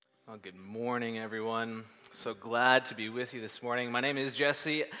Well, good morning, everyone. So glad to be with you this morning. My name is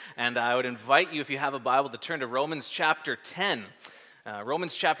Jesse, and I would invite you, if you have a Bible, to turn to Romans chapter 10.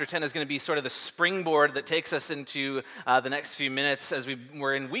 Romans chapter 10 is going to be sort of the springboard that takes us into the next few minutes as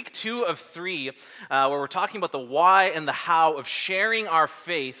we're in week 2 of 3, where we're talking about the why and the how of sharing our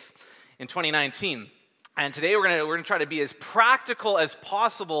faith in 2019. And today we're going to try to be as practical as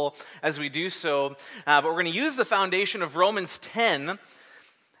possible as we do so, but we're going to use the foundation of Romans 10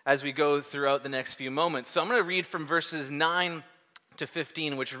 as we go throughout the next few moments. So I'm going to read from verses 9 to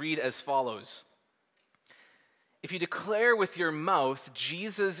 15, which read as follows. If you declare with your mouth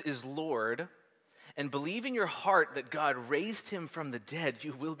Jesus is Lord, and believe in your heart that God raised him from the dead,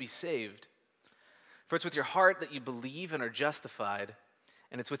 you will be saved. For it's with your heart that you believe and are justified,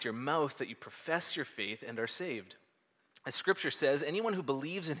 and it's with your mouth that you profess your faith and are saved. As Scripture says, anyone who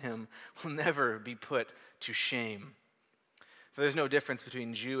believes in him will never be put to shame. For there's no difference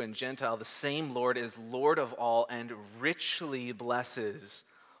between Jew and Gentile. The same Lord is Lord of all and richly blesses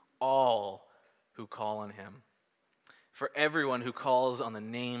all who call on him. For everyone who calls on the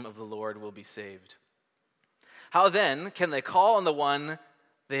name of the Lord will be saved. How then can they call on the one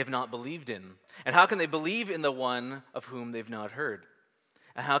they have not believed in? And how can they believe in the one of whom they've not heard?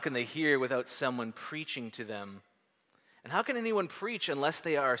 And how can they hear without someone preaching to them? And how can anyone preach unless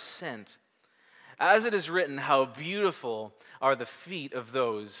they are sent? As it is written, how beautiful are the feet of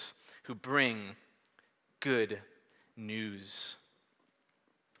those who bring good news.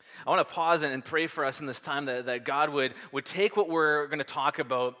 I want to pause and pray for us in this time that God would take what we're going to talk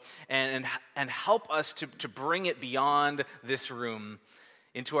about and help us to bring it beyond this room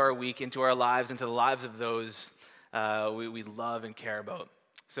into our week, into our lives, into the lives of those we love and care about.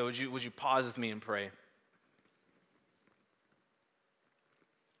 So would you pause with me and pray?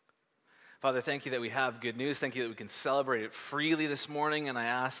 Father, thank you that we have good news. Thank you that we can celebrate it freely this morning. And I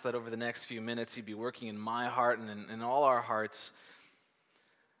ask that over the next few minutes, you'd be working in my heart and in all our hearts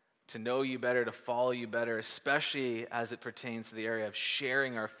to know you better, to follow you better, especially as it pertains to the area of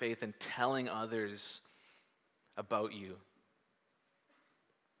sharing our faith and telling others about you.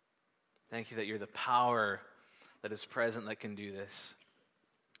 Thank you that you're the power that is present that can do this.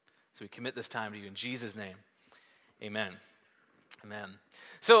 So we commit this time to you in Jesus' name. Amen. Amen.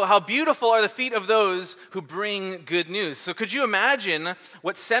 So how beautiful are the feet of those who bring good news. So could you imagine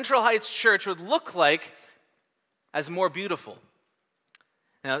what Central Heights Church would look like as more beautiful?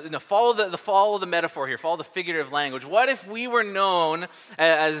 Now follow the metaphor here, follow the figurative language. What if we were known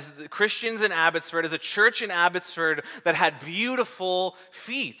as Christians in Abbotsford, as a church in Abbotsford that had beautiful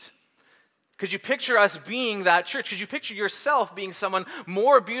feet? Could you picture us being that church? Could you picture yourself being someone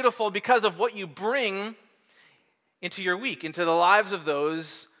more beautiful because of what you bring into your week, into the lives of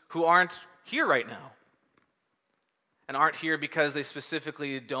those who aren't here right now? And aren't here because they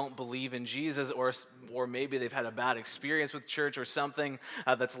specifically don't believe in Jesus, or maybe they've had a bad experience with church or something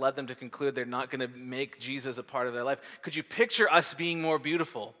that's led them to conclude they're not going to make Jesus a part of their life. Could you picture us being more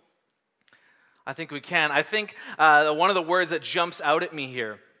beautiful? I think we can. I think one of the words that jumps out at me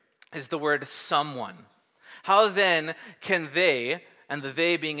here is the word someone. How then can they, and the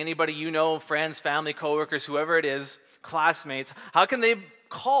they being anybody you know, friends, family, coworkers, whoever it is, classmates, how can they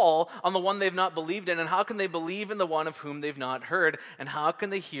call on the one they've not believed in? And how can they believe in the one of whom they've not heard? And how can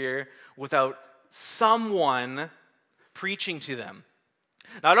they hear without someone preaching to them?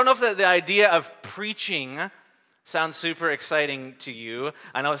 Now, I don't know if the idea of preaching sounds super exciting to you.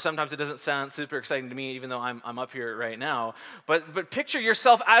 I know sometimes it doesn't sound super exciting to me, even though I'm up here right now. But picture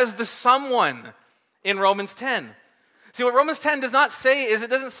yourself as the someone in Romans 10. See, what Romans 10 does not say is, it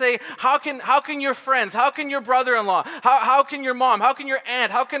doesn't say, how can your friends, how can your brother-in-law, how can your mom, how can your aunt,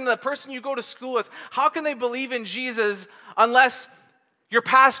 how can the person you go to school with, how can they believe in Jesus unless your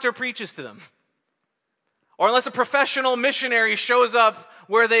pastor preaches to them? Or unless a professional missionary shows up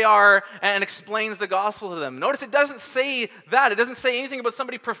where they are and explains the gospel to them. Notice it doesn't say that. It doesn't say anything about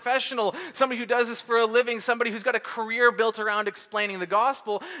somebody professional, somebody who does this for a living, somebody who's got a career built around explaining the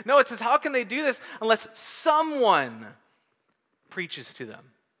gospel. No, it says, how can they do this unless someone preaches to them?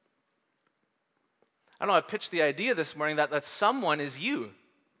 I don't know, I pitched the idea this morning that someone is you,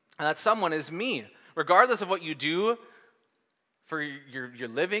 and that someone is me. Regardless of what you do for your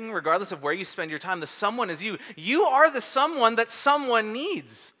living, regardless of where you spend your time, the someone is you. You are the someone that someone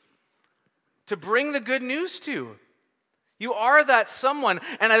needs to bring the good news to. You are that someone.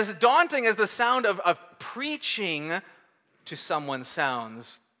 And as daunting as the sound of preaching to someone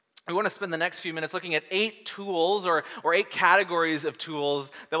sounds, We want to spend the next few minutes looking at 8 tools or 8 categories of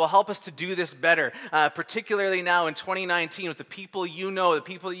tools that will help us to do this better, particularly now in 2019 with the people you know, the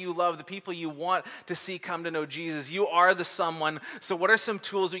people you love, the people you want to see come to know Jesus. You are the someone. So what are some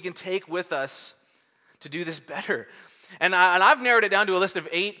tools we can take with us to do this better? And I've narrowed it down to a list of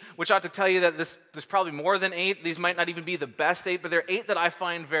 8, which ought to tell you that there's probably more than 8. These might not even be the best 8, but there are 8 that I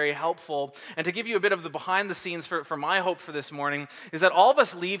find very helpful. And to give you a bit of the behind the scenes for my hope for this morning is that all of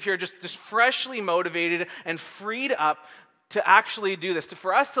us leave here just freshly motivated and freed up to actually do this.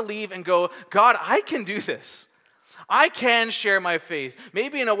 For us to leave and go, God, I can do this. I can share my faith,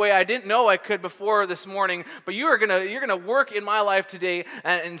 maybe in a way I didn't know I could before this morning, but you're gonna work in my life today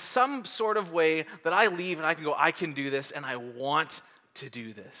in some sort of way that I leave and I can go, I can do this, and I want to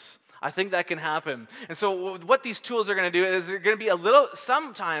do this. I think that can happen. And so what these tools are going to do is they're going to be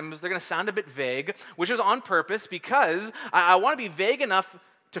sometimes they're going to sound a bit vague, which is on purpose because I want to be vague enough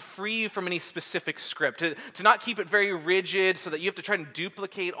to free you from any specific script, to not keep it very rigid so that you have to try and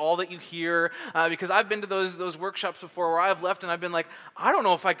duplicate all that you hear, because I've been to those workshops before where I've left and I've been like, I don't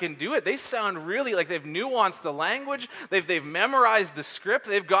know if I can do it. They sound really like they've nuanced the language, they've memorized the script,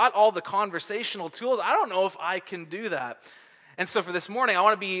 they've got all the conversational tools. I don't know if I can do that. And so for this morning, I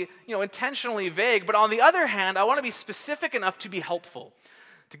want to be intentionally vague, but on the other hand, I want to be specific enough to be helpful,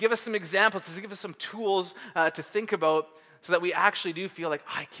 to give us some examples, to give us some tools to think about, so that we actually do feel like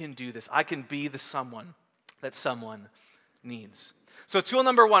I can do this. I can be the someone that someone needs. So tool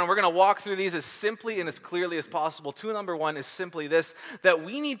number 1, we're going to walk through these as simply and as clearly as possible. Tool number 1 is simply this, that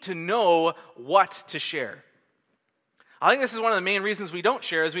we need to know what to share. I think this is one of the main reasons we don't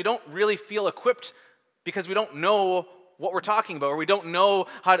share is we don't really feel equipped because we don't know what we're talking about, or we don't know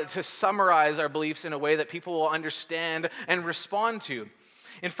how to summarize our beliefs in a way that people will understand and respond to.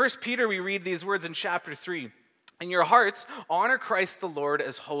 In 1 Peter, we read these words in chapter 3. In your hearts, honor Christ the Lord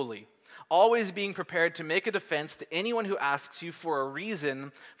as holy, always being prepared to make a defense to anyone who asks you for a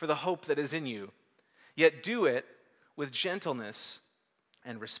reason for the hope that is in you. Yet do it with gentleness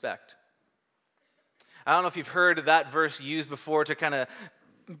and respect. I don't know if you've heard that verse used before to kind of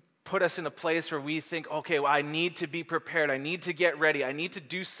put us in a place where we think, okay, well, I need to be prepared. I need to get ready. I need to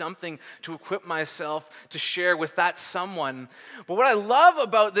do something to equip myself to share with that someone. But what I love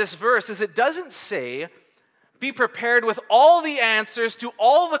about this verse is it doesn't say, be prepared with all the answers to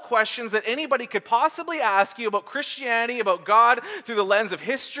all the questions that anybody could possibly ask you about Christianity, about God, through the lens of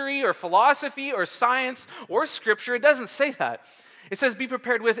history or philosophy or science or scripture. It doesn't say that. It says be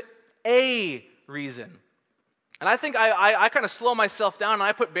prepared with a reason. And I think I kind of slow myself down and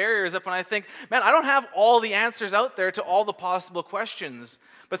I put barriers up and I think, man, I don't have all the answers out there to all the possible questions.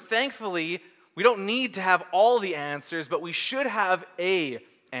 But thankfully, we don't need to have all the answers, but we should have a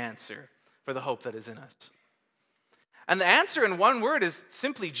answer for the hope that is in us. And the answer in one word is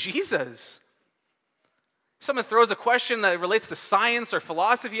simply Jesus. If someone throws a question that relates to science or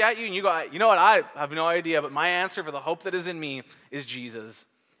philosophy at you, and you go, you know what, I have no idea, but my answer for the hope that is in me is Jesus.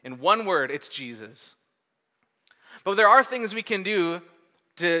 In one word, it's Jesus. But there are things we can do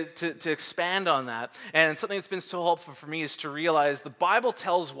to expand on that. And something that's been so helpful for me is to realize the Bible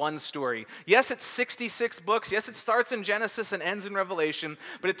tells one story. Yes, it's 66 books. Yes, it starts in Genesis and ends in Revelation,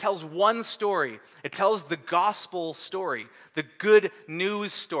 but it tells one story. It tells the gospel story, the good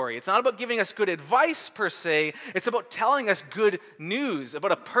news story. It's not about giving us good advice per se. It's about telling us good news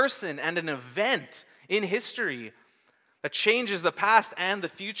about a person and an event in history that changes the past and the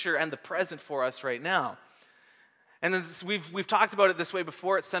future and the present for us right now. And we've talked about it this way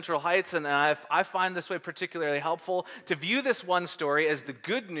before at Central Heights, and I find this way particularly helpful to view this one story as the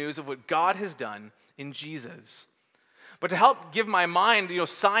good news of what God has done in Jesus. But to help give my mind,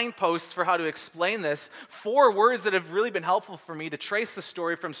 signposts for how to explain this, 4 words that have really been helpful for me to trace the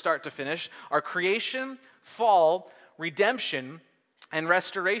story from start to finish are creation, fall, redemption, and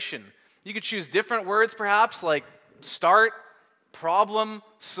restoration. You could choose different words perhaps like start, problem,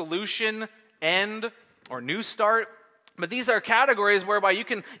 solution, end, or new start. But these are categories whereby you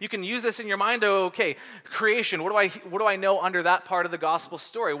can use this in your mind to, okay, creation, what do I know under that part of the gospel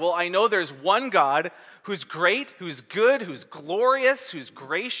story? Well, I know there's one God who's great, who's good, who's glorious, who's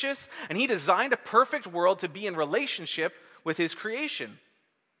gracious, and he designed a perfect world to be in relationship with his creation.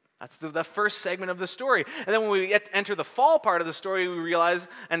 That's the first segment of the story. And then when we enter the fall part of the story, we realize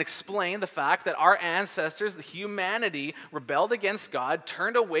and explain the fact that our ancestors, the humanity, rebelled against God,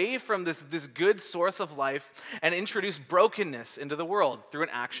 turned away from this good source of life, and introduced brokenness into the world through an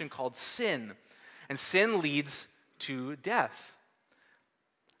action called sin. And sin leads to death.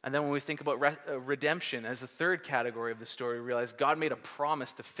 And then when we think about redemption as the third category of the story, we realize God made a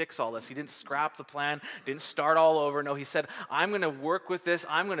promise to fix all this. He didn't scrap the plan, didn't start all over. No, he said, I'm going to work with this.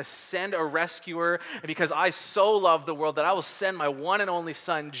 I'm going to send a rescuer. And because I so love the world that I will send my one and only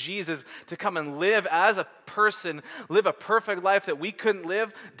son, Jesus, to come and live as a person, live a perfect life that we couldn't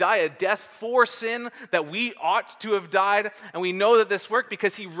live, die a death for sin that we ought to have died. And we know that this worked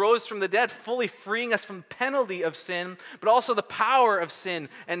because he rose from the dead, fully freeing us from the penalty of sin, but also the power of sin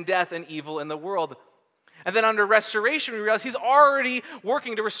and death and evil in the world. And then under restoration, we realize he's already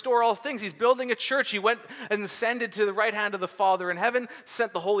working to restore all things. He's building a church. He went and ascended to the right hand of the Father in heaven,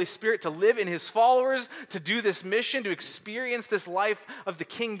 sent the Holy Spirit to live in his followers, to do this mission, to experience this life of the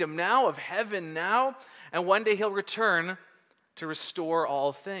kingdom now, of heaven now. And one day he'll return to restore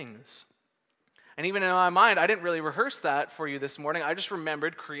all things. And even in my mind, I didn't really rehearse that for you this morning. I just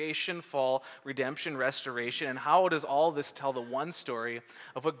remembered creation, fall, redemption, restoration, and how does all this tell the one story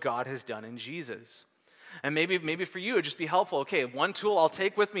of what God has done in Jesus? And maybe for you, it'd just be helpful. Okay, one tool I'll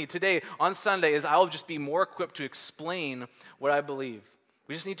take with me today on Sunday is I'll just be more equipped to explain what I believe.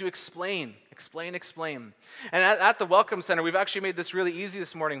 We just need to explain. And at the Welcome Center, we've actually made this really easy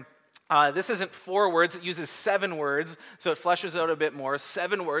this morning. This isn't 4 words, it uses 7 words, so it fleshes out a bit more.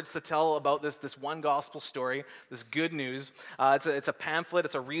 7 words to tell about this one gospel story, this good news. It's a pamphlet,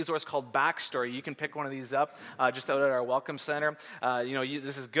 it's a resource called Backstory. You can pick one of these up just out at our Welcome Center.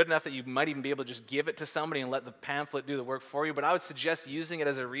 This is good enough that you might even be able to just give it to somebody and let the pamphlet do the work for you, but I would suggest using it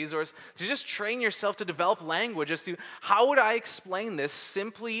as a resource to just train yourself to develop language as to how would I explain this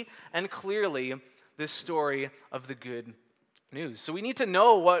simply and clearly, this story of the good news. So we need to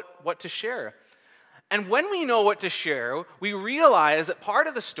know what to share. And when we know what to share, we realize that part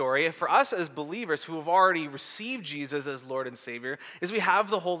of the story, for us as believers who have already received Jesus as Lord and Savior, is we have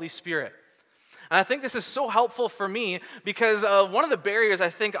the Holy Spirit. And I think this is so helpful for me because one of the barriers I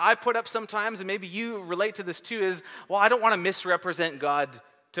think I put up sometimes, and maybe you relate to this too, is, well, I don't want to misrepresent God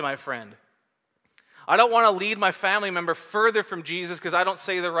to my friend. I don't want to lead my family member further from Jesus because I don't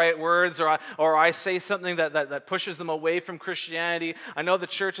say the right words or I say something that pushes them away from Christianity. I know the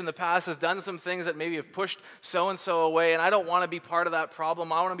church in the past has done some things that maybe have pushed so-and-so away, and I don't want to be part of that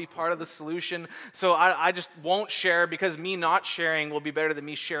problem. I want to be part of the solution. So I just won't share because me not sharing will be better than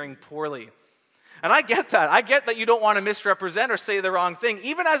me sharing poorly. And I get that. I get that you don't want to misrepresent or say the wrong thing.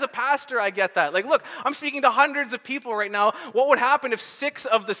 Even as a pastor, I get that. Like, look, I'm speaking to hundreds of people right now. What would happen if 6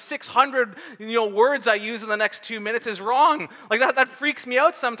 of the 600 words I use in the next 2 minutes is wrong? Like, that freaks me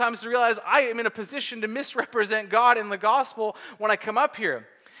out sometimes to realize I am in a position to misrepresent God in the gospel when I come up here.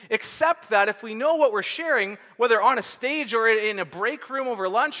 Except that if we know what we're sharing, whether on a stage or in a break room over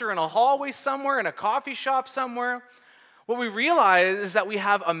lunch or in a hallway somewhere, in a coffee shop somewhere, what we realize is that we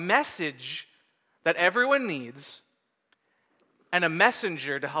have a message that everyone needs, and a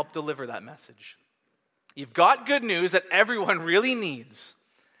messenger to help deliver that message. You've got good news that everyone really needs,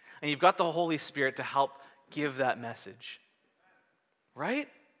 and you've got the Holy Spirit to help give that message. Right?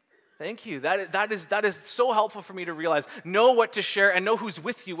 Thank you. That is so helpful for me to realize. Know what to share and know who's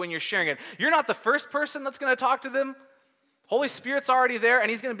with you when you're sharing it. You're not the first person that's going to talk to them. Holy Spirit's already there, and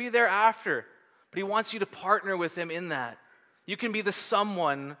he's going to be there after. But he wants you to partner with him in that. You can be the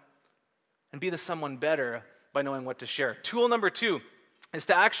someone and be the someone better by knowing what to share. Tool number 2 is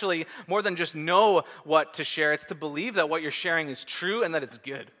to actually, more than just know what to share, it's to believe that what you're sharing is true and that it's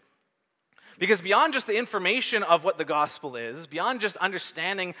good. Because beyond just the information of what the gospel is, beyond just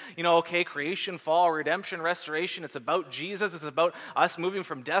understanding, creation, fall, redemption, restoration, it's about Jesus, it's about us moving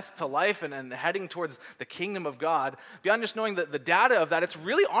from death to life and heading towards the kingdom of God. Beyond just knowing the data of that, it's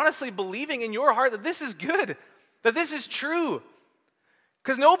really honestly believing in your heart that this is good, that this is true.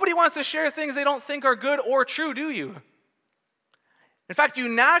 Because nobody wants to share things they don't think are good or true, do you? In fact, you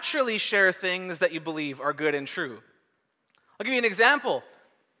naturally share things that you believe are good and true. I'll give you an example.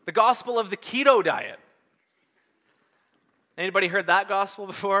 The gospel of the keto diet. Anybody heard that gospel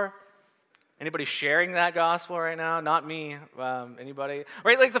before? Anybody sharing that gospel right now? Not me. Anybody?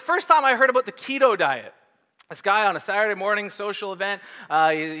 Right, like the first time I heard about the keto diet, this guy on a Saturday morning social event,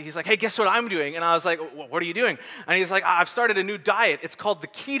 he's like, hey, guess what I'm doing? And I was like, what are you doing? And he's like, I've started a new diet. It's called the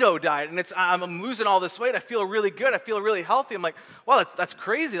keto diet, and I'm losing all this weight. I feel really good. I feel really healthy. I'm like, well, that's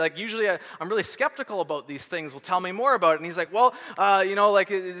crazy. Like, usually I'm really skeptical about these things. Well, tell me more about it. And he's like, well,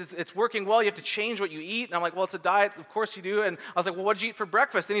 it's working well. You have to change what you eat. And I'm like, well, it's a diet. Of course you do. And I was like, well, what did you eat for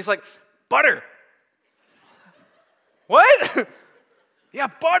breakfast? And he's like, butter. What? Yeah,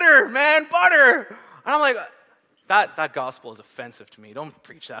 butter, man, butter. And I'm like, that gospel is offensive to me. Don't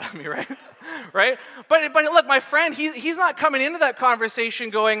preach that at me, right? Right? But look, my friend, he's not coming into that conversation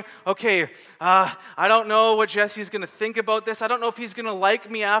going, okay, I don't know what Jesse's going to think about this. I don't know if he's going to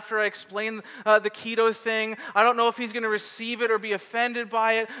like me after I explain the keto thing. I don't know if he's going to receive it or be offended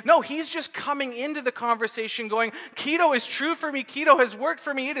by it. No, he's just coming into the conversation going, keto is true for me. Keto has worked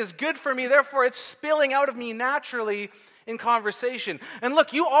for me. It is good for me. Therefore, it's spilling out of me naturally in conversation. And look,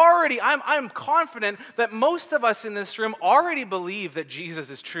 I'm confident that most of us in this room already believe that Jesus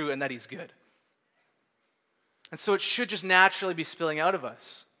is true and that he's good. And so it should just naturally be spilling out of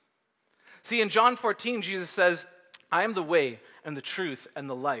us. See, in John 14, Jesus says, I am the way and the truth and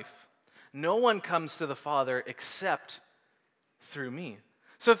the life. No one comes to the Father except through me.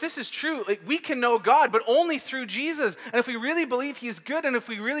 So if this is true, we can know God, but only through Jesus. And if we really believe he's good and if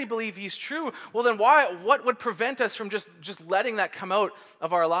we really believe he's true, well then what would prevent us from just letting that come out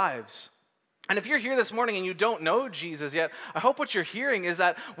of our lives? And if you're here this morning and you don't know Jesus yet, I hope what you're hearing is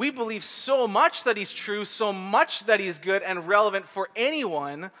that we believe so much that he's true, so much that he's good and relevant for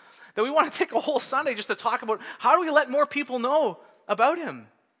anyone, that we want to take a whole Sunday just to talk about how do we let more people know about him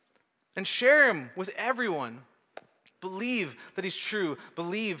and share him with everyone. Believe that he's true.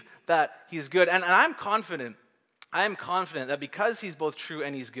 Believe that he's good. And I am confident that because he's both true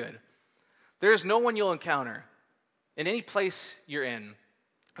and he's good, there's no one you'll encounter in any place you're in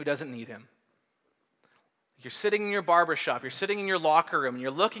who doesn't need him. You're sitting in your barbershop, you're sitting in your locker room, and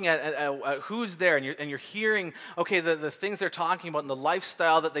you're looking at who's there, and you're hearing, okay, the things they're talking about and the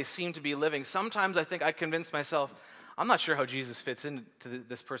lifestyle that they seem to be living. Sometimes I think I convince myself, I'm not sure how Jesus fits into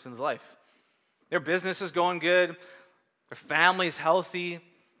this person's life. Their business is going good. Their family's healthy.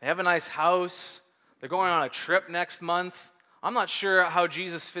 They have a nice house. They're going on a trip next month. I'm not sure how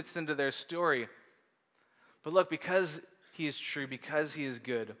Jesus fits into their story. But look, because he is true, because he is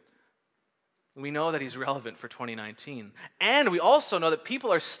good, we know that he's relevant for 2019. And we also know that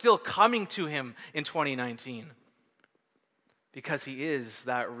people are still coming to him in 2019 because he is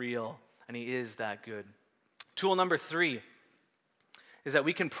that real and he is that good. Tool number 3 is that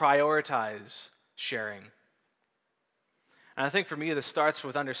we can prioritize sharing. And I think for me, this starts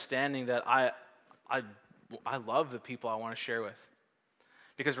with understanding that I love the people I want to share with.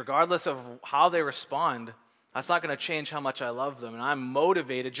 Because regardless of how they respond, that's not going to change how much I love them. And I'm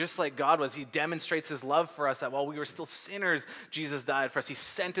motivated, just like God was. He demonstrates his love for us, that while we were still sinners, Jesus died for us. He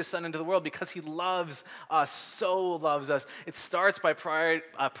sent his son into the world because he loves us, so loves us. It starts by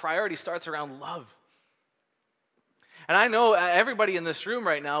priority starts around love. And I know everybody in this room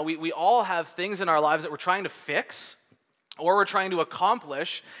right now, we all have things in our lives that we're trying to fix or we're trying to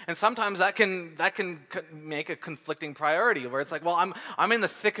accomplish, and sometimes that can make a conflicting priority, where it's like, well, I'm in the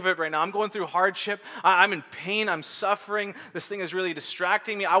thick of it right now. I'm going through hardship. I'm in pain. I'm suffering. This thing is really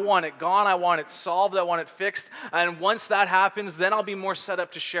distracting me. I want it gone. I want it solved. I want it fixed. And once that happens, then I'll be more set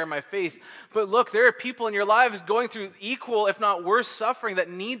up to share my faith. But look, there are people in your lives going through equal, if not worse, suffering that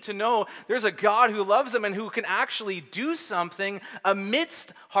need to know there's a God who loves them and who can actually do something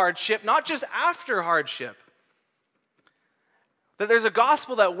amidst hardship, not just after hardship. That there's a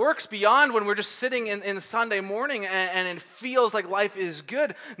gospel that works beyond when we're just sitting in Sunday morning and it feels like life is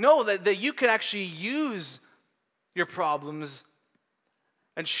good. No, that you can actually use your problems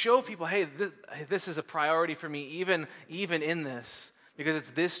and show people, hey, this is a priority for me, even in this, because it's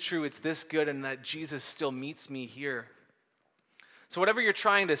this true, it's this good, and that Jesus still meets me here. So whatever you're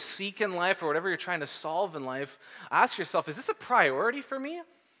trying to seek in life or whatever you're trying to solve in life, ask yourself, is this a priority for me?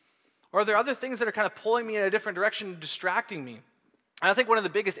 Or are there other things that are kind of pulling me in a different direction, distracting me? And I think one of the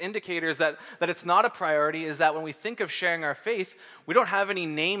biggest indicators that it's not a priority is that when we think of sharing our faith, we don't have any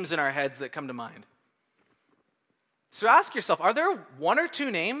names in our heads that come to mind. So ask yourself, are there 1 or 2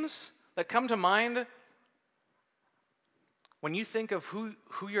 names that come to mind when you think of who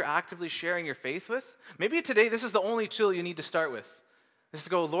you're actively sharing your faith with? Maybe today this is the only tool you need to start with. Is to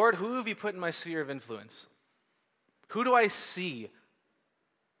go, Lord, who have you put in my sphere of influence? Who do I see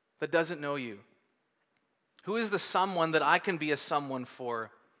that doesn't know you? Who is the someone that I can be a someone for?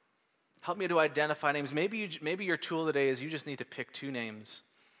 Help me to identify names. Maybe your tool today is you just need to pick 2 names.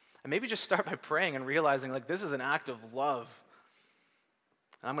 And maybe just start by praying and realizing, like, this is an act of love.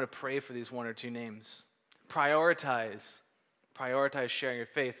 And I'm going to pray for these 1 or 2 names. Prioritize sharing your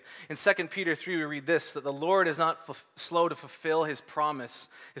faith. In 2 Peter 3, we read this, that the Lord is not slow to fulfill his promise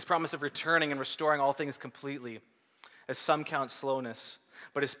of returning and restoring all things completely, as some count slowness,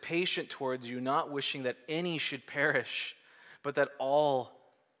 but is patient towards you, not wishing that any should perish, but that all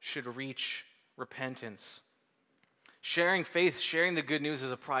should reach repentance. Sharing faith, sharing the good news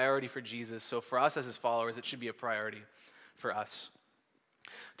is a priority for Jesus. So for us as his followers, it should be a priority for us.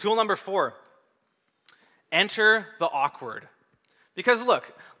 Tool number 4 enter the awkward. Because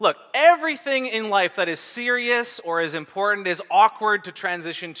look, everything in life that is serious or is important is awkward to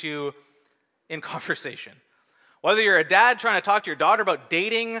transition to in conversation. Whether you're a dad trying to talk to your daughter about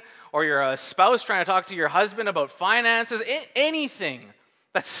dating, or you're a spouse trying to talk to your husband about finances, anything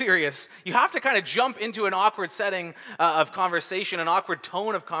that's serious, you have to kind of jump into an awkward setting of conversation, an awkward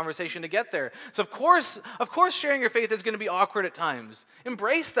tone of conversation to get there. So of course, sharing your faith is going to be awkward at times.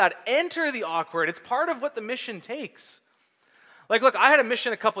 Embrace that. Enter the awkward. It's part of what the mission takes. Like, look, I had a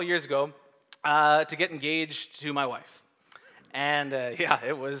mission a couple years ago to get engaged to my wife. And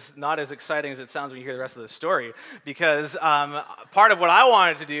it was not as exciting as it sounds when you hear the rest of the story, because part of what I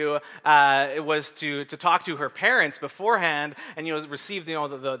wanted to do it was to talk to her parents beforehand and receive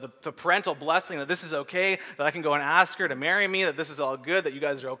the parental blessing that this is okay, that I can go and ask her to marry me, that this is all good, that you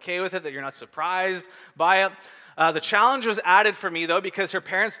guys are okay with it, that you're not surprised by it. The challenge was added for me, though, because her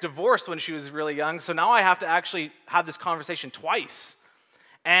parents divorced when she was really young, so now I have to actually have this conversation twice.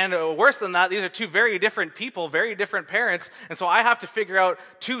 And worse than that, these are two very different people, very different parents, and so I have to figure out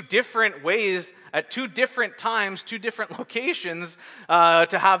two different ways at two different times, two different locations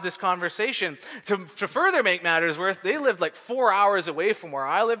to have this conversation. To further make matters worse, they lived like 4 hours away from where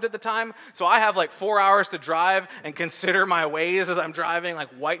I lived at the time, so I have like 4 hours to drive and consider my ways as I'm driving, like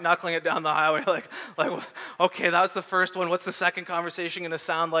white-knuckling it down the highway, like okay, that was the first one. What's the second conversation going to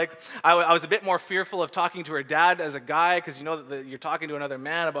sound like? I was a bit more fearful of talking to her dad as a guy, because you know that you're talking to another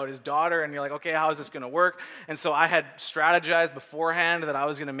man about his daughter, and you're like, okay, how is this going to work? And so I had strategized beforehand that I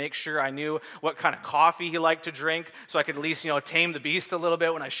was going to make sure I knew what kind of coffee he liked to drink, so I could at least, tame the beast a little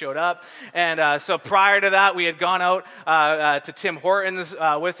bit when I showed up. And so prior to that, we had gone out to Tim Hortons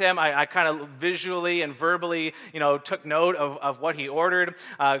with him. I kind of visually and verbally, took note of what he ordered.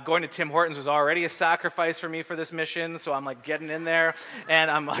 Going to Tim Hortons was already a sacrifice for me for this mission, so I'm like getting in there, and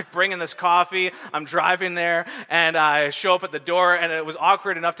I'm like bringing this coffee. I'm driving there, and I show up at the door, and it was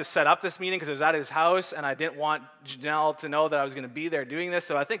awkward enough to set up this meeting because it was at his house, and I didn't want Janelle to know that I was going to be there doing this,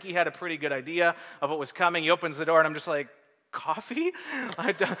 so I think he had a pretty good idea of what was coming. He opens the door, and I'm just like, coffee?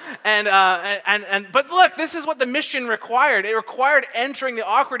 But look, this is what the mission required. It required entering the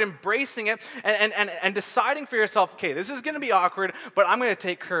awkward, embracing it, and deciding for yourself, okay, this is going to be awkward, but I'm going to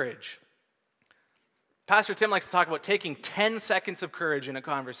take courage. Pastor Tim likes to talk about taking 10 seconds of courage in a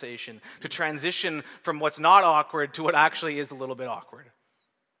conversation to transition from what's not awkward to what actually is a little bit awkward.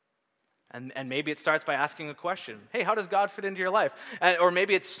 And maybe it starts by asking a question. Hey, how does God fit into your life? Or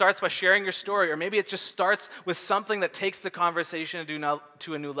maybe it starts by sharing your story. Or maybe it just starts with something that takes the conversation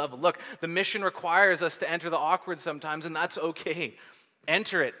to a new level. Look, the mission requires us to enter the awkward sometimes, and that's okay.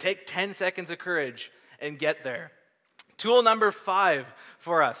 Enter it. Take 10 seconds of courage and get there. Tool number 5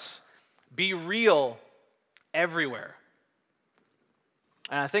 for us. Be real everywhere.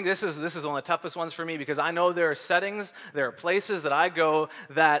 And I think this is one of the toughest ones for me, because I know there are settings, there are places that I go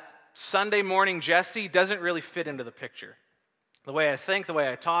that Sunday morning Jesse doesn't really fit into the picture. The way I think, the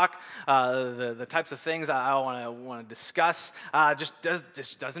way I talk, the types of things I want to discuss just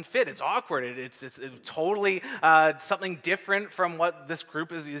doesn't fit. It's awkward. It's totally something different from what this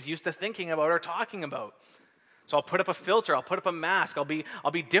group is used to thinking about or talking about. So I'll put up a filter, I'll put up a mask, I'll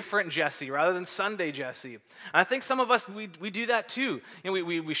be different Jesse rather than Sunday Jesse. And I think some of us, we do that too.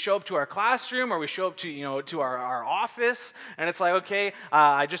 We show up to our classroom, or we show up to our office, and it's like, okay,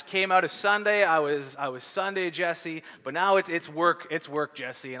 I just came out of Sunday, I was Sunday Jesse, but now it's work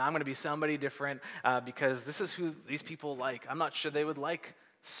Jesse, and I'm going to be somebody different because this is who these people like. I'm not sure they would like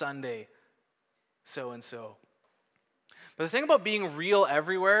Sunday so-and-so. But the thing about being real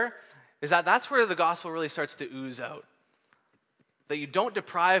everywhere is that's where the gospel really starts to ooze out. That you don't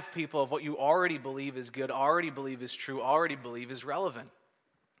deprive people of what you already believe is good, already believe is true, already believe is relevant.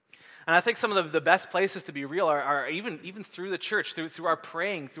 And I think some of the best places to be real are even through the church, through our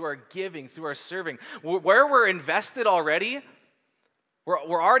praying, through our giving, through our serving. Where we're invested already,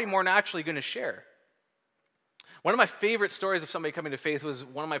 we're already more naturally going to share. One of my favorite stories of somebody coming to faith was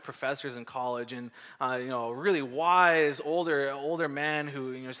one of my professors in college, and a really wise older man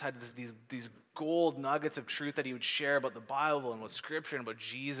who just had these gold nuggets of truth that he would share about the Bible and what Scripture and about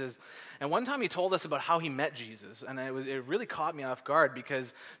Jesus. And one time he told us about how he met Jesus, and it really caught me off guard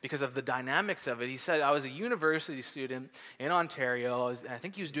because of the dynamics of it. He said, I was a university student in Ontario. I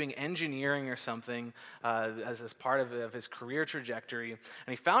think he was doing engineering or something as part of his career trajectory. And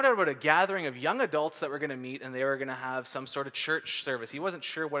he found out about a gathering of young adults that were going to meet, and they were going to have some sort of church service. He wasn't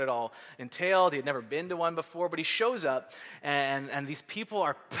sure what it all entailed. He had never been to one before, but he shows up, and these people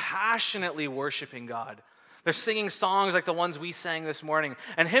are passionately worshiping God. They're singing songs like the ones we sang this morning.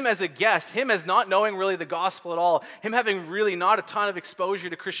 And him as a guest, him as not knowing really the gospel at all, him having really not a ton of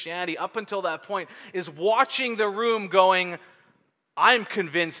exposure to Christianity up until that point, is watching the room going, I'm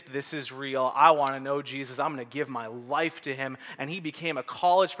convinced this is real. I want to know Jesus. I'm going to give my life to him. And he became a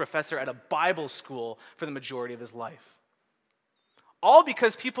college professor at a Bible school for the majority of his life. All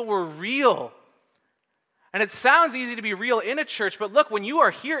because people were real. And it sounds easy to be real in a church, but look, when you are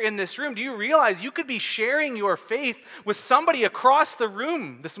here in this room, do you realize you could be sharing your faith with somebody across the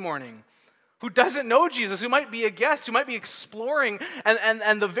room this morning who doesn't know Jesus, who might be a guest, who might be exploring,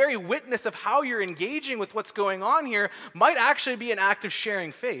 and the very witness of how you're engaging with what's going on here might actually be an act of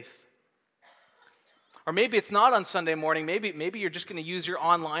sharing faith. Or maybe it's not on Sunday morning. Maybe you're just going to use your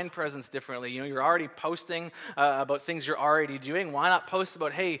online presence differently. You're already posting about things you're already doing. Why not post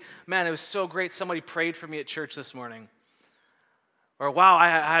about, hey, man, it was so great. Somebody prayed for me at church this morning. Or, wow, I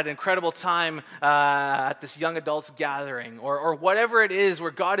had an incredible time at this young adults gathering. Or whatever it is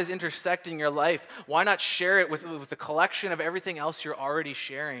where God is intersecting your life. Why not share it with the collection of everything else you're already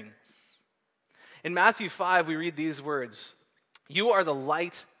sharing? In Matthew 5, we read these words. You are the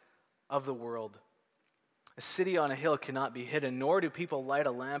light of the world. A city on a hill cannot be hidden, nor do people light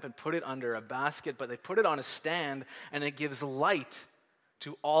a lamp and put it under a basket, but they put it on a stand, and it gives light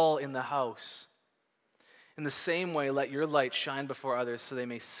to all in the house. In the same way, let your light shine before others so they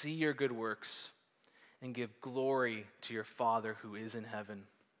may see your good works and give glory to your Father who is in heaven.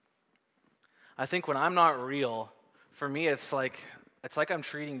 I think when I'm not real, for me it's like I'm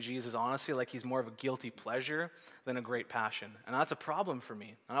treating Jesus honestly like he's more of a guilty pleasure than a great passion. And that's a problem for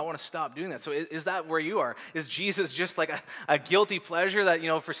me. And I want to stop doing that. So is that where you are? Is Jesus just like a guilty pleasure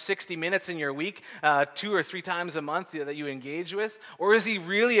that, for 60 minutes in your week, 2 or 3 times a month that you engage with? Or is he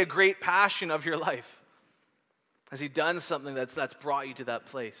really a great passion of your life? Has he done something that's brought you to that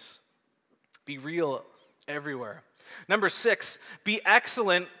place? Be real everywhere. Number 6, be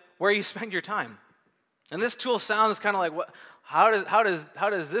excellent where you spend your time. And this tool sounds kind of like, what? How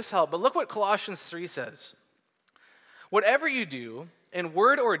does this help? But look what Colossians 3 says. Whatever you do, in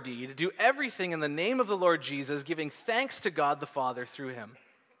word or deed, do everything in the name of the Lord Jesus, giving thanks to God the Father through him.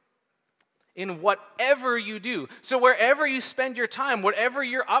 In whatever you do. So wherever you spend your time, whatever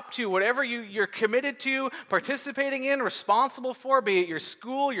you're up to, whatever you're committed to, participating in, responsible for, be it your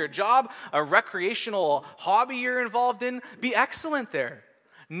school, your job, a recreational hobby you're involved in, be excellent there.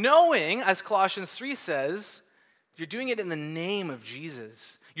 Knowing, as Colossians 3 says, you're doing it in the name of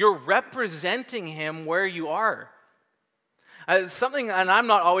Jesus. You're representing him where you are. Something, and I'm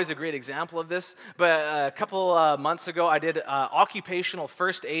not always a great example of this, but a couple months ago I did occupational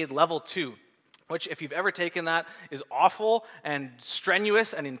first aid level 2, which if you've ever taken that is awful and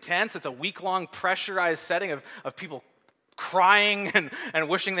strenuous and intense. It's a week-long pressurized setting of people crying and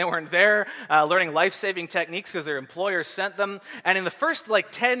wishing they weren't there, learning life-saving techniques because their employers sent them. And in the first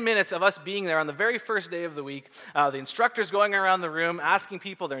 10 minutes of us being there on the very first day of the week, the instructor's going around the room asking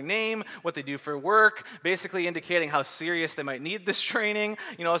people their name, what they do for work, basically indicating how serious they might need this training,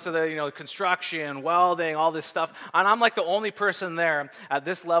 so the construction, welding, all this stuff. And I'm like the only person there at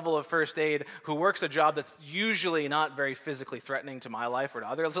this level of first aid who works a job that's usually not very physically threatening to my life or to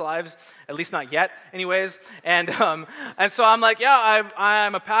others' lives, at least not yet anyways. And so I'm like, yeah,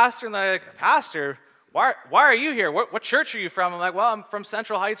 I'm a pastor. And they're like, pastor? Why are you here? What church are you from? I'm like, well, I'm from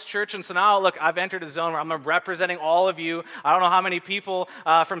Central Heights Church. And so now, look, I've entered a zone where I'm representing all of you. I don't know how many people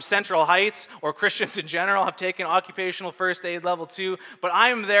from Central Heights or Christians in general have taken occupational first aid level 2. But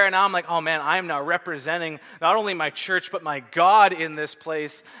I'm there, and now I'm like, oh man, I am now representing not only my church, but my God in this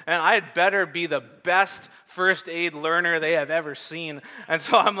place. And I had better be the best first aid learner they have ever seen. And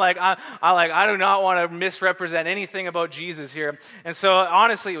so I'm like, I do not want to misrepresent anything about Jesus here. And so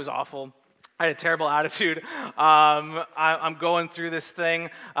honestly, it was awful. I had a terrible attitude. I'm going through this thing.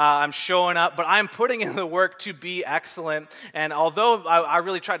 I'm showing up, but I'm putting in the work to be excellent. And although I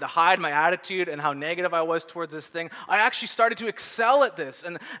really tried to hide my attitude and how negative I was towards this thing, I actually started to excel at this.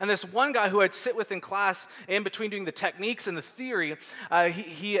 And this one guy who I'd sit with in class in between doing the techniques and the theory,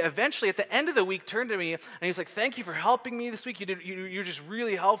 he eventually at the end of the week turned to me and he's like, "Thank you for helping me this week. You're just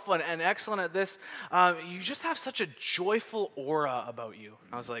really helpful and excellent at this. You just have such a joyful aura about you."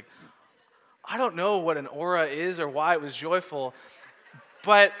 I was like, I don't know what an aura is or why it was joyful,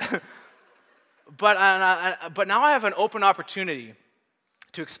 but now I have an open opportunity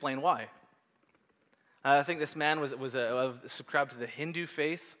to explain why. I think this man was subscribed to the Hindu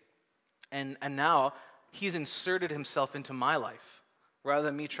faith, and now he's inserted himself into my life rather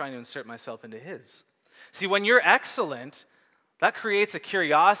than me trying to insert myself into his. See, when you're excellent, That creates a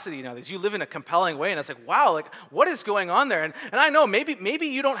curiosity in others. You live in a compelling way, and it's like, wow, like what is going on there? And I know maybe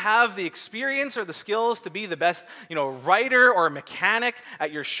you don't have the experience or the skills to be the best, writer or mechanic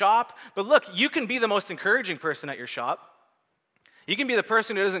at your shop. But look, you can be the most encouraging person at your shop. You can be the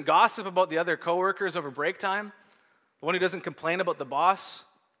person who doesn't gossip about the other coworkers over break time, the one who doesn't complain about the boss.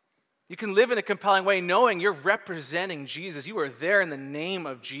 You can live in a compelling way knowing you're representing Jesus. You are there in the name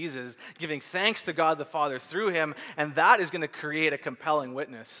of Jesus, giving thanks to God the Father through him, and that is going to create a compelling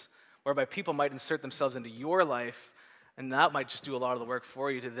witness, whereby people might insert themselves into your life, and that might just do a lot of the work for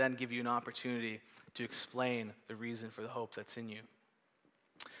you to then give you an opportunity to explain the reason for the hope that's in you.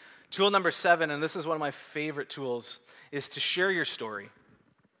 Tool number 7, and this is one of my favorite tools, is to share your story.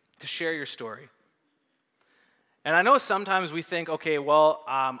 To share your story. And I know sometimes we think, okay, well,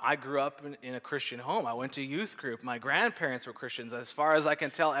 I grew up in a Christian home. I went to youth group. My grandparents were Christians. As far as I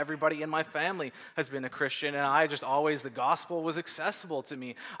can tell, everybody in my family has been a Christian, and I just always, the gospel was accessible to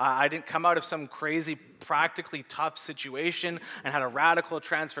me. I didn't come out of some crazy, practically tough situation and had a radical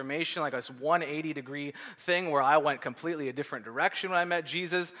transformation, like this 180-degree thing where I went completely a different direction when I met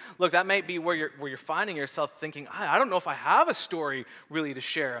Jesus. Look, that might be where you're finding yourself thinking, I don't know if I have a story really to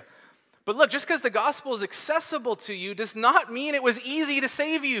share. But look, just because the gospel is accessible to you does not mean it was easy to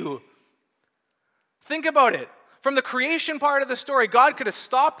save you. Think about it. From the creation part of the story, God could have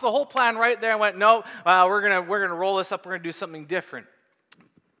stopped the whole plan right there and went, no, we're gonna roll this up, we're gonna do something different.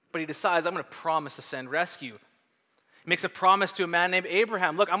 But he decides, I'm gonna promise to send rescue. He makes a promise to a man named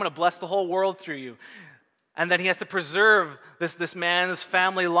Abraham. Look, I'm gonna bless the whole world through you. And then he has to preserve this man's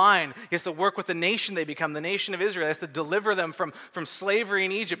family line. He has to work with the nation they become, the nation of Israel. He has to deliver them from slavery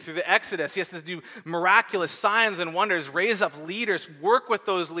in Egypt through the Exodus. He has to do miraculous signs and wonders, raise up leaders, work with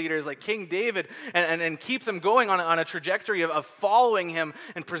those leaders like King David, and keep them going on a trajectory of following him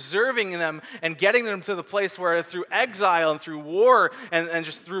and preserving them and getting them to the place where through exile and through war and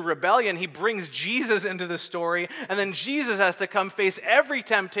just through rebellion, he brings Jesus into the story. And then Jesus has to come face every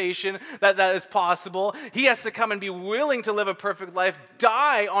temptation that is possible. He has to come and be willing to live a perfect life,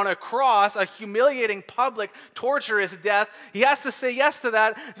 die on a cross, a humiliating, public, torturous death. He has to say yes to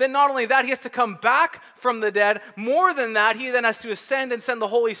that. Then not only that, he has to come back from the dead. More than that, he then has to ascend and send the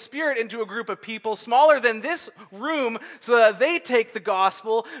Holy Spirit into a group of people smaller than this room so that they take the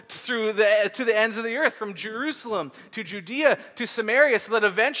gospel to the ends of the earth, from Jerusalem to Judea to Samaria, so that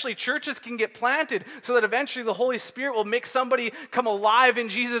eventually churches can get planted, so that eventually the Holy Spirit will make somebody come alive in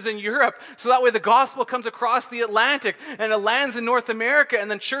Jesus in Europe, so that way the gospel comes across the Atlantic and it lands in North America,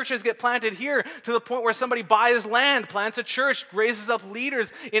 and then churches get planted here to the point where somebody buys land, plants a church, raises up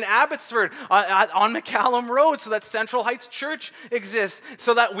leaders in Abbotsford on McCallum Road, so that Central Heights Church exists,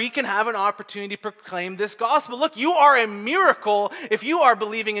 so that we can have an opportunity to proclaim this gospel. Look, you are a miracle if you are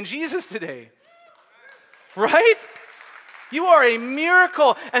believing in Jesus today. Right? You are a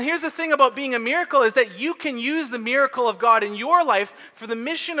miracle. And here's the thing about being a miracle is that you can use the miracle of God in your life for the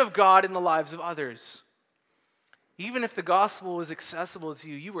mission of God in the lives of others. Even if the gospel was accessible to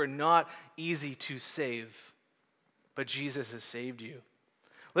you, you were not easy to save. But Jesus has saved you.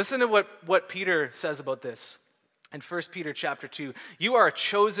 Listen to what Peter says about this. In 1 Peter chapter 2, you are a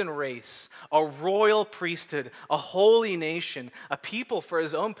chosen race, a royal priesthood, a holy nation, a people for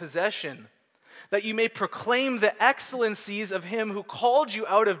his own possession, that you may proclaim the excellencies of him who called you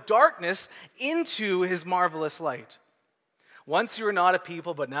out of darkness into his marvelous light. Once you were not a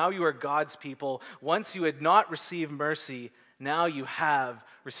people, but now you are God's people. Once you had not received mercy, now you have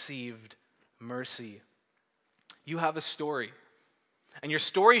received mercy. You have a story. And your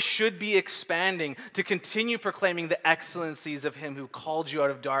story should be expanding to continue proclaiming the excellencies of him who called you out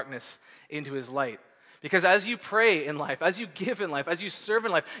of darkness into his light. Because as you pray in life, as you give in life, as you serve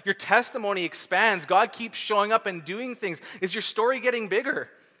in life, your testimony expands. God keeps showing up and doing things. Is your story getting bigger?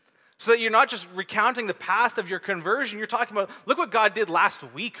 So that you're not just recounting the past of your conversion. You're talking about, look what God did last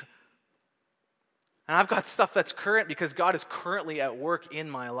week. And I've got stuff that's current because God is currently at work in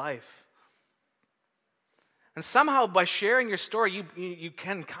my life. And somehow by sharing your story, you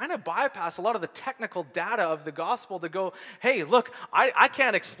can kind of bypass a lot of the technical data of the gospel to go, hey, look, I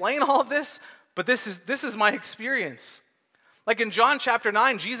can't explain all of this, but this is my experience. Like in John chapter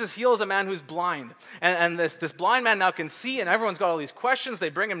 9, Jesus heals a man who's blind. And this blind man now can see, and everyone's got all these questions. They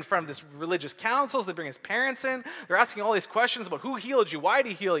bring him in front of this religious councils. They bring his parents in. They're asking all these questions about who healed you, why did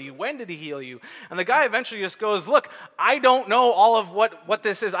he heal you, when did he heal you? And the guy eventually just goes, look, I don't know all of what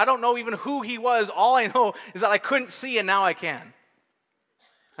this is. I don't know even who he was. All I know is that I couldn't see, and now I can.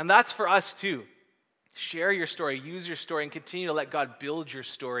 And that's for us too. Share your story, use your story, and continue to let God build your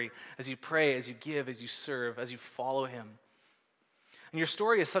story as you pray, as you give, as you serve, as you follow him. And your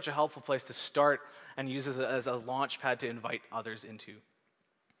story is such a helpful place to start and use as a launch pad to invite others into.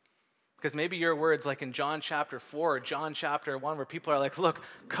 Because maybe your words, like in John chapter 4 or John chapter 1, where people are like, look,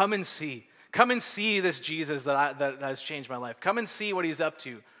 come and see. Come and see this Jesus that has changed my life. Come and see what he's up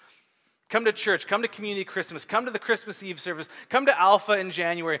to. Come to church. Come to Community Christmas. Come to the Christmas Eve service. Come to Alpha in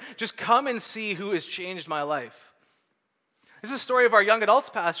January. Just come and see who has changed my life. This is a story of our young adults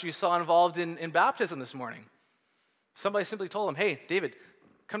pastor you saw involved in baptism this morning. Somebody simply told him, hey, David,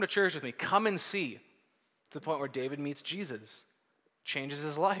 come to church with me. Come and see. To the point where David meets Jesus, changes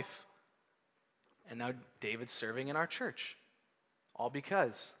his life. And now David's serving in our church. All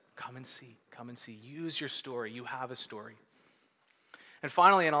because, come and see. Come and see. Use your story. You have a story. And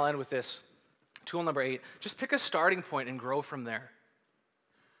finally, and I'll end with this, tool number 8, just pick a starting point and grow from there.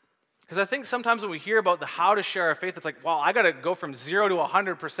 Because I think sometimes when we hear about the how to share our faith, it's like, well, I got to go from 0 to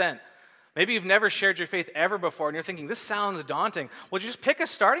 100%. Maybe you've never shared your faith ever before, and you're thinking, this sounds daunting. Well, just pick a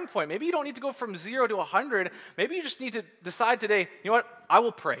starting point. Maybe you don't need to go from 0 to 100. Maybe you just need to decide today, you know what? I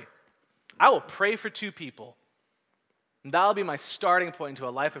will pray. I will pray for 2 people. And that'll be my starting point into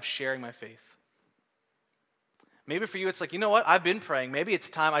a life of sharing my faith. Maybe for you, it's like, you know what? I've been praying. Maybe it's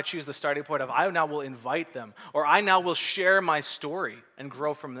time I choose the starting point of I now will invite them, or I now will share my story and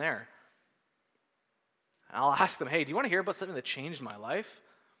grow from there. And I'll ask them, hey, do you want to hear about something that changed my life?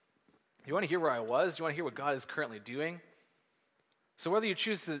 Do you want to hear where I was? Do you want to hear what God is currently doing? So whether you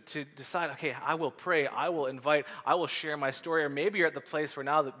choose to decide, okay, I will pray, I will invite, I will share my story, or maybe you're at the place where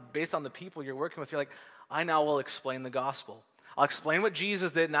now, that based on the people you're working with, you're like, I now will explain the gospel. I'll explain what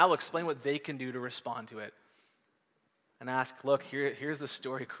Jesus did, and I will explain what they can do to respond to it. And ask, look, here's the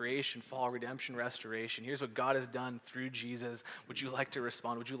story, creation, fall, redemption, restoration. Here's what God has done through Jesus. Would you like to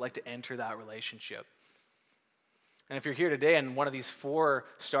respond? Would you like to enter that relationship? And if you're here today and one of these 4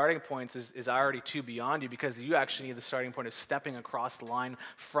 starting points is already too beyond you, because you actually need the starting point of stepping across the line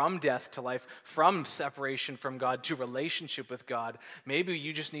from death to life, from separation from God to relationship with God, maybe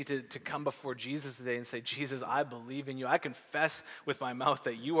you just need to come before Jesus today and say, Jesus, I believe in you. I confess with my mouth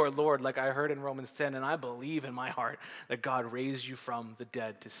that you are Lord, like I heard in Romans 10, and I believe in my heart that God raised you from the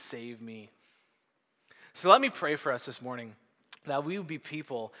dead to save me. So let me pray for us this morning, that we would be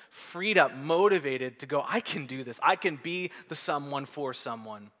people freed up, motivated to go, I can do this. I can be the someone for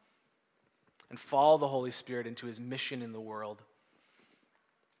someone. And follow the Holy Spirit into his mission in the world.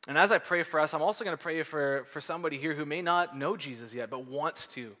 And as I pray for us, I'm also going to pray for somebody here who may not know Jesus yet, but wants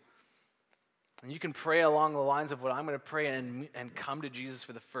to. And you can pray along the lines of what I'm going to pray and come to Jesus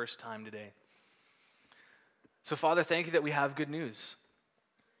for the first time today. So Father, thank you that we have good news.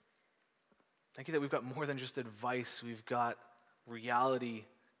 Thank you that we've got more than just advice. We've got reality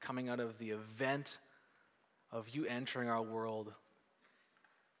coming out of the event of you entering our world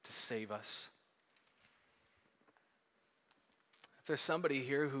to save us. If there's somebody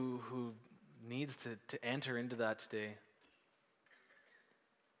here who needs to enter into that today,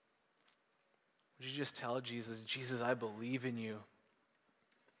 would you just tell Jesus, Jesus, I believe in you.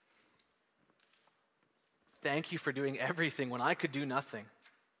 Thank you for doing everything when I could do nothing.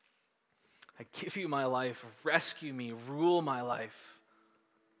 I give you my life, rescue me, rule my life.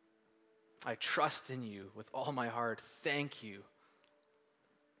 I trust in you with all my heart. Thank you.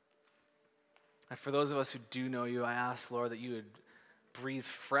 And for those of us who do know you, I ask, Lord, that you would breathe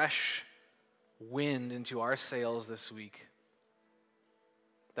fresh wind into our sails this week.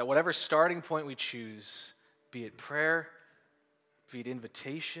 That whatever starting point we choose, be it prayer, be it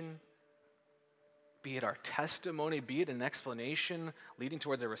invitation, be it our testimony, be it an explanation leading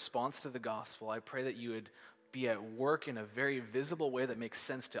towards a response to the gospel, I pray that you would be at work in a very visible way that makes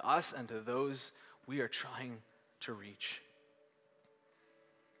sense to us and to those we are trying to reach.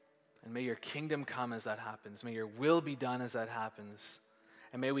 And may your kingdom come as that happens. May your will be done as that happens.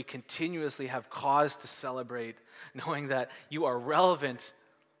 And may we continuously have cause to celebrate, knowing that you are relevant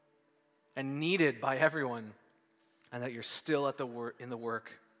and needed by everyone, and that you're still in the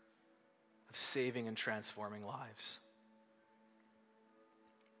work of saving and transforming lives.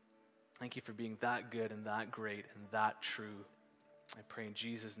 Thank you for being that good and that great and that true. I pray in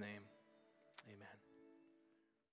Jesus' name, amen.